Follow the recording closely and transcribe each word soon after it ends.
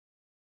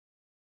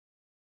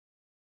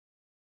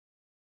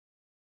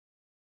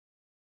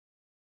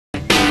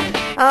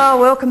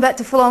Oh, welcome back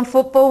to Full On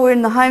Football. We're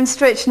in the home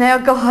stretch now,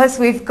 guys.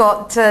 We've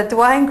got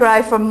Dwayne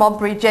Gray from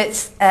Modbury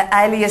Jets,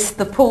 alias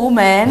the Pool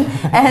Man,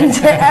 and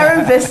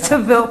Aaron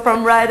Vesterveld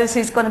from Raiders,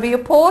 who's going to be a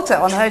porter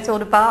on Hotel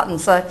de Barton.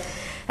 So,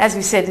 as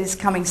we said, it's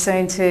coming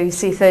soon to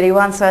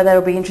C31, so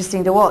that'll be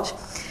interesting to watch.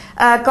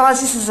 Guys,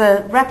 this is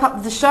a wrap-up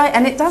of the show,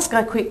 and it does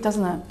go quick,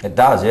 doesn't it? It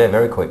does, yeah,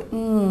 very quick.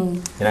 You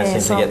don't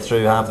seem to get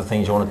through half the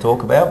things you want to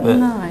talk about,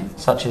 but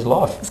such is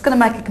life. I was going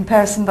to make a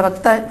comparison, but I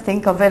don't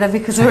think I better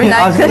because we're in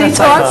 8:30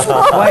 time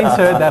slot. Wayne's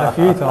heard that a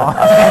few times.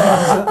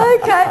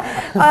 Okay,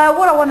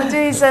 what I want to do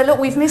is, look,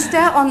 we've missed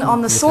out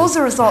on the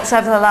Saucer results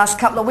over the last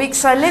couple of weeks,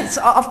 so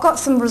I've got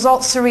some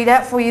results to read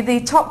out for you. The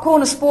Top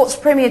Corner Sports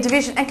Premier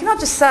Division, and can I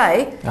just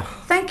say,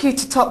 thank you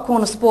to Top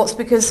Corner Sports,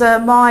 because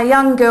my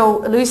young girl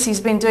Lucy's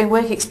been doing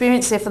work experience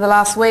there for the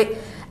last week.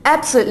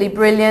 Absolutely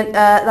brilliant.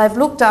 They've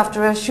looked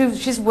after her.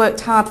 She's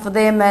worked hard for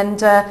them,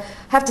 and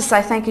have to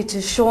say thank you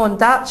to Sean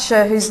Dutch,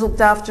 who's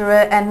looked after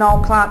her, and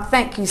Noel Clark.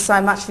 Thank you so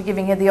much for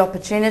giving her the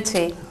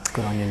opportunity.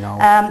 Good on you,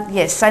 Noel.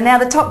 Yes, so now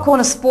the Top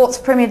Corner Sports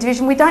Premier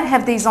Division. We don't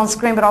have these on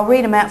screen, but I'll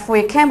read them out for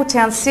you.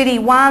 Campbelltown City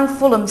 1,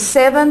 Fulham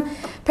 7,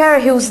 Para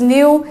Hills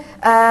 0.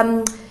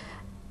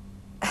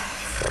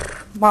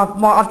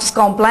 I've just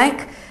gone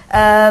blank.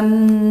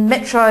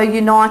 Metro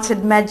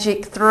United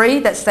Magic 3,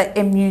 that's the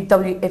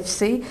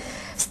MUWFC.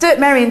 Sturt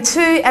Marion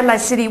 2, Adelaide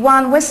City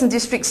 1, Western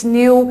Districts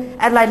 0,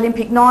 Adelaide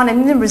Olympic 9,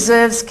 and in the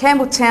reserves,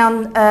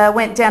 Campbelltown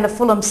went down to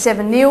Fulham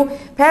 7-0,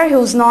 Para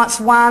Hills Knights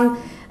 1,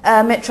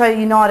 Metro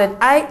United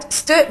 8,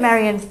 Sturt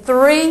Marion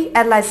 3,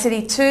 Adelaide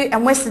City 2,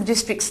 and Western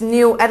Districts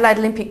 0, Adelaide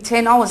Olympic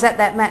 10. I was at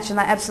that match and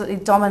they absolutely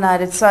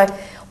dominated. So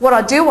what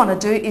I do want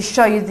to do is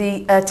show you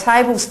the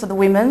tables for the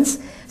women's.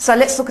 So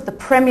let's look at the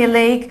Premier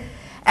League.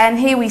 And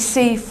here we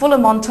see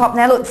Fulham on top.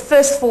 Now look, the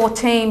first 4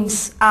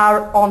 teams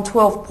are on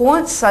 12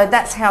 points, so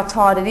that's how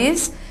tight it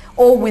is,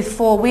 all with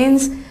 4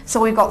 wins.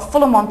 So we've got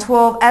Fulham on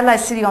 12, Adelaide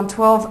City on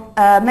 12,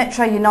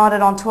 Metro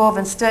United on 12,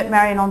 and Sturt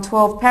Marion on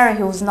 12, Para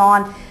Hills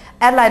 9,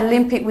 Adelaide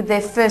Olympic with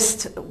their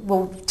first,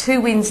 2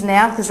 wins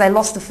now because they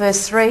lost the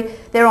first 3.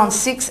 They're on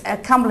 6,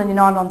 Cumberland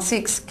United on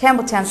 6,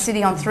 Campbelltown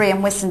City on 3,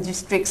 and Western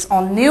Districts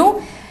on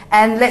 0.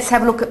 And let's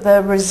have a look at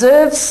the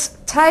reserves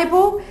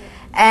table.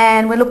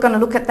 And we're going to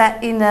look at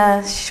that in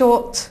a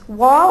short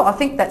while. I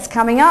think that's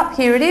coming up.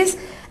 Here it is.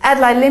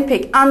 Adelaide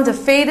Olympic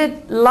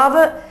undefeated, love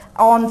it,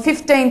 on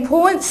 15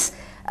 points.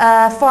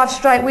 5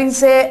 straight wins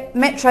there.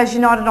 Metros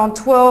United on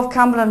 12,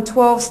 Cumberland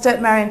 12,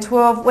 Sturt Marion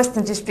 12,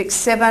 Western District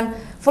 7,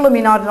 Fulham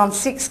United on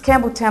 6,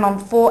 Campbelltown on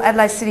 4,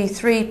 Adelaide City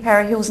 3,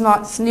 Para Hills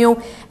Knights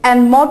 0,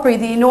 and Modbury,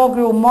 the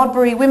inaugural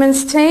Modbury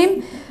women's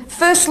team.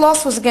 First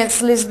loss was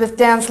against Elizabeth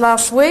Downs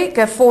last week,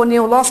 a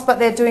 4-0 loss, but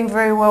they're doing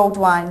very well,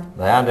 Dwayne.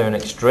 They are doing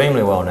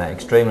extremely well now,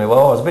 extremely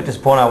well. I was a bit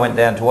disappointed. I went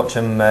down to watch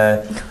them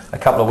a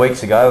couple of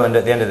weeks ago, and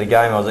at the end of the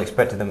game I was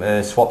expecting them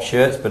to swap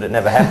shirts, but it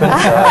never happened,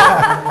 so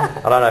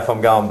I don't know if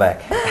I'm going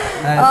back.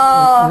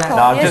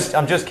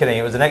 I'm just kidding.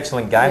 It was an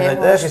excellent game. Yeah,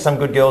 There's actually some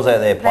good girls out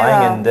there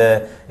playing,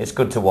 and it's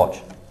good to watch.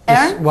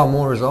 Aaron? Just one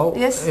more result.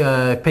 Yes.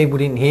 People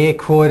didn't hear.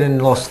 Croydon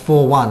lost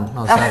 4-1.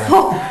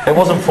 It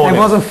wasn't 4-0. It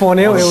wasn't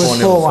 4-0. It was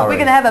 4-1. We're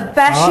going to have a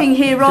bashing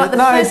here, right? The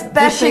first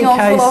bashing on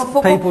Full On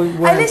Football.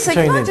 Hey, listen,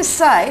 can I just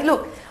say,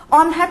 look,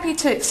 I'm happy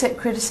to accept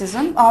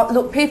criticism.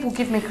 Look, people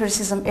give me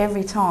criticism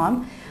every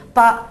time,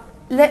 but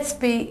let's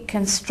be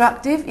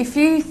constructive. If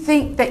you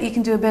think that you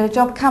can do a better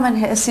job, come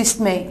and assist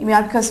me. You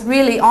know, because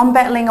really, I'm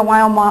battling away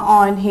on my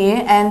own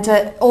here, and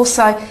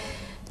also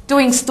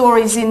doing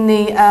stories in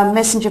the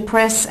messenger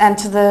press and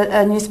to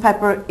the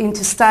newspaper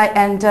interstate,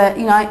 and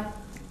you know,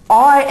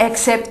 I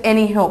accept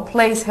any help.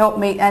 Please help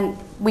me and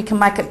we can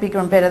make it bigger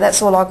and better.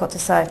 That's all I've got to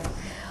say.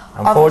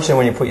 Unfortunately,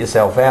 when you put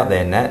yourself out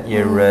there, Nat,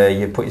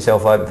 you put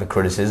yourself open for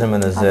criticism,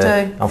 and there's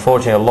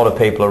unfortunately a lot of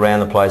people around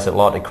the place that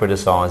like to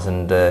criticise,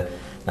 and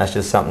that's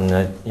just something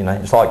that, you know,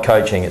 it's like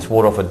coaching. It's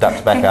water off a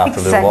duck's back after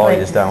a little while. You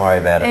just don't worry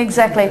about it.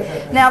 Exactly.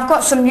 Now I've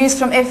got some news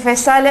from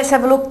FFSA. Let's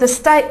have a look. The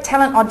State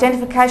Talent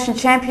Identification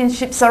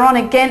Championships are on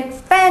again.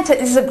 Fantastic.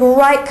 This is a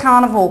great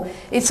carnival.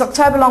 It's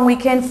October long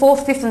weekend,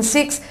 4th, 5th and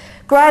 6th.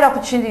 Great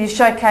opportunity to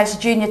showcase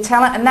junior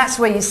talent, and that's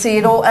where you see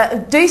it all.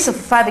 Do yourself a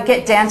favour,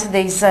 get down to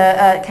these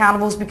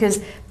carnivals, because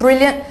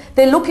brilliant.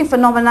 They're looking for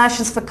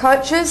nominations for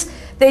coaches.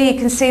 There you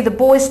can see the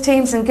boys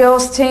teams and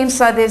girls teams,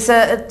 so there's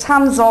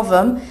tons of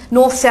them,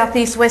 north, south,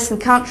 east, west and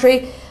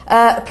country.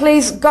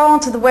 Please go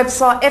onto the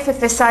website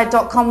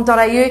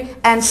ffsa.com.au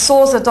and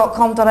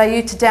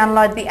sauza.com.au to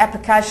download the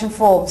application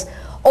forms.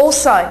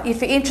 Also,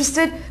 if you're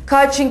interested,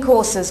 coaching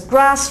courses,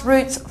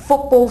 grassroots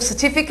football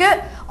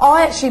certificate.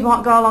 I actually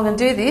might go along and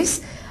do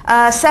this.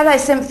 Saturday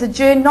 7th of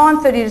June,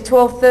 9:30 to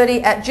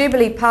 12:30 at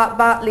Jubilee Park,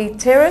 Bartley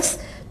Terrace.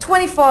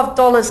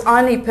 $25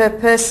 only per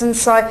person,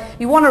 so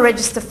you want to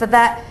register for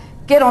that.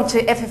 Get onto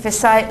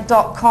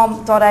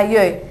ffsa.com.au.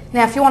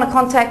 Now, if you want to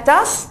contact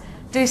us,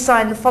 do so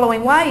in the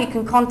following way. You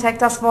can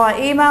contact us via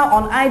email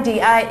on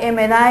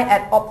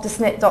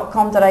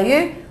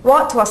adamna@optusnet.com.au.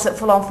 Write to us at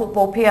Full On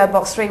Football, PO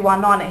Box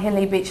 319 at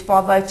Henley Beach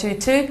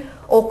 5022.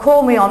 or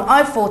call me on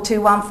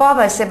 0421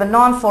 507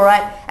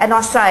 948, and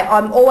I say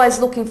I'm always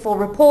looking for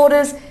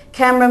reporters,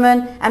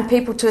 cameramen and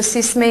people to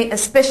assist me,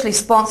 especially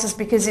sponsors,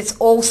 because it's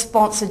all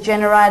sponsor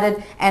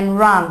generated and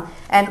run.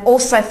 And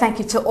also thank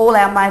you to all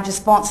our major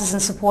sponsors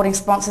and supporting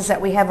sponsors that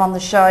we have on the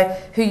show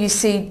who you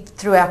see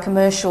through our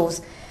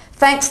commercials.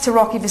 Thanks to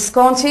Rocky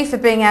Visconti for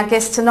being our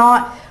guest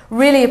tonight.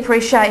 Really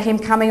appreciate him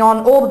coming on.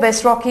 All the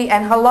best, Rocky,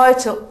 and hello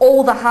to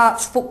all the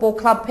Hearts Football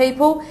Club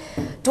people.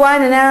 Dwayne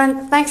and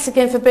Aaron, thanks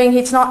again for being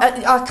here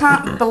tonight. I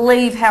can't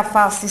believe how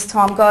fast this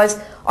time goes.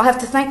 I have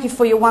to thank you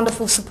for your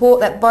wonderful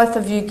support that both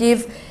of you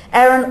give.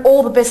 Aaron,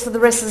 all the best for the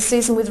rest of the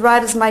season with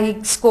Raiders. May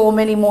you score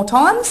many more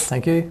times.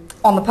 Thank you.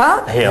 On the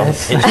park. Yeah.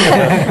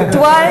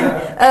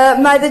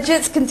 Dwayne, may the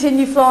Jets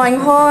continue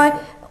flying high.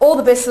 All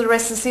the best for the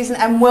rest of the season,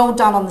 and well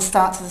done on the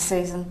start to the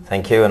season.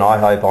 Thank you, and I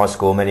hope I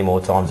score many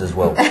more times as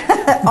well.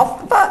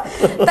 Off the bat.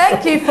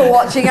 Thank you for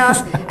watching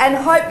us, and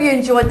hope you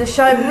enjoyed the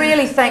show.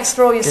 Really thanks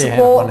for all your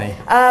support.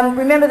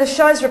 Remember, the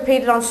show's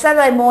repeated on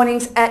Saturday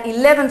mornings at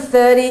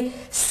 11:30.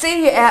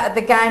 See you out at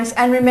the games,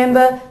 and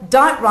remember,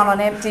 don't run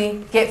on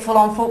empty, get full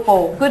on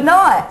football. Good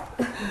night.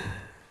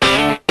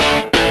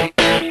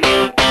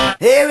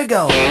 Here we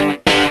go.